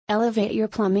Elevate your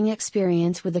plumbing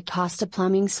experience with Acosta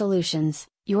Plumbing Solutions,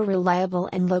 your reliable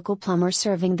and local plumber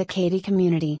serving the Katy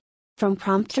community. From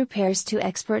prompt repairs to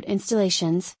expert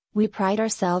installations, we pride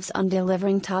ourselves on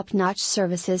delivering top-notch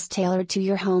services tailored to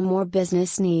your home or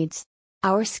business needs.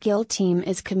 Our skilled team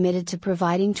is committed to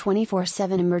providing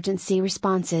 24/7 emergency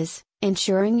responses,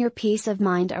 ensuring your peace of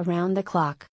mind around the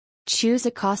clock. Choose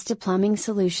Acosta Plumbing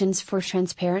Solutions for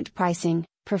transparent pricing,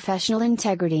 professional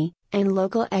integrity, and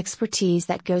local expertise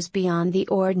that goes beyond the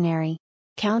ordinary.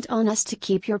 Count on us to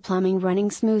keep your plumbing running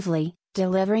smoothly,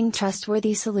 delivering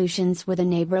trustworthy solutions with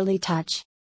a neighborly touch.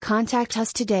 Contact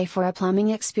us today for a plumbing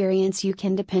experience you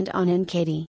can depend on in Katy.